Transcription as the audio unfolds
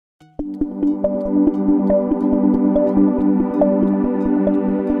Hello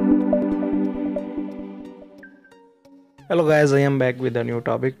guys, I am back with a new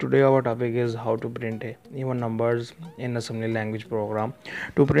topic. Today our topic is how to print even numbers in assembly language program.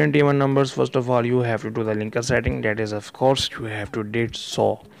 To print even numbers, first of all you have to do the linker setting, that is of course you have to did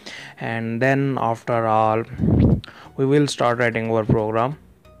so, and then after all we will start writing our program.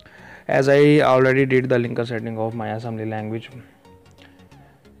 As I already did the linker setting of my assembly language,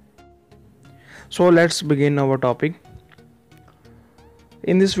 so let's begin our topic.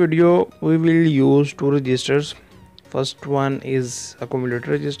 In this video we will use two registers. First one is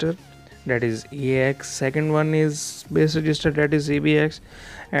accumulator register, that is EAX. Second one is base register, that is EBX.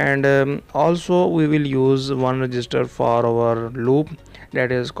 And also we will use one register for our loop,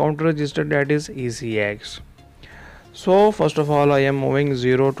 that is counter register, that is ECX. So first of all I am moving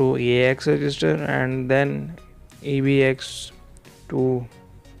 0 to EAX register, and then EBX to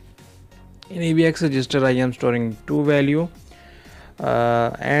in EBX register I am storing two value.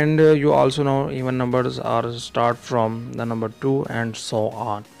 And you also know even numbers are start from the number 2 and so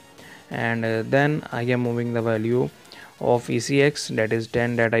on. And then I am moving the value of ECX, that is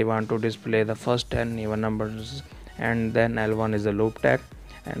 10, that I want to display the first 10 even numbers, and then L1 is the loop tag,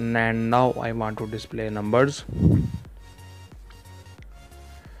 and now I want to display numbers.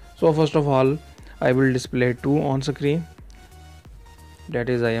 So first of all I will display 2 on screen, that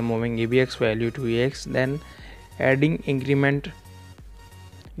is I am moving EBX value to EX, then adding incrementing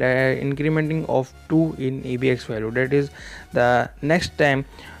of 2 in EBX value, that is the next time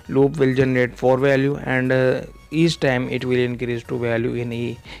loop will generate 4 value, and each time it will increase 2 value in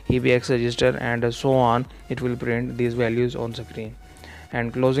EBX register, and so on it will print these values on screen.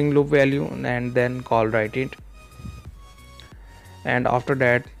 And closing loop value, and then call write it, and after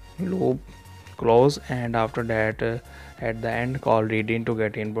that loop close, and after that at the end call read in to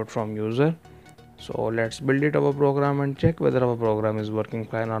get input from user. So let's build it our program and check whether our program is working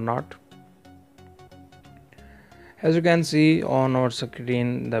fine or not. As you can see on our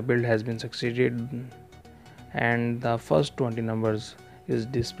screen, the build has been succeeded and the first 20 numbers is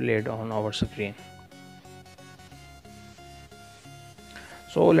displayed on our screen.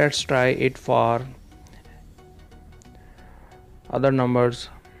 So let's try it for other numbers,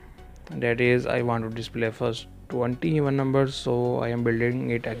 that is I want to display first 20 even numbers, so I am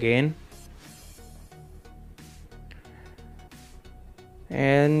building it again.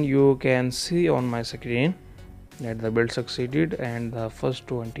 And you can see on my screen that the build succeeded and the first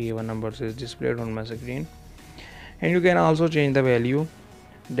 20 even numbers is displayed on my screen. And you can also change the value,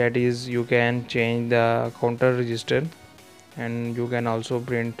 that is you can change the counter register, and you can also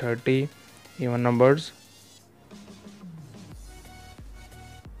print 30 even numbers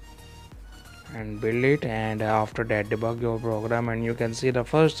and build it, and after that debug your program, and you can see the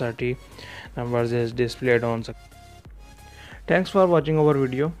first 30 numbers is displayed on screen. Thanks for watching our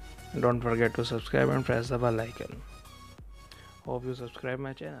video. Don't forget to subscribe and press the bell icon. Hope you subscribe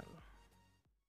my channel.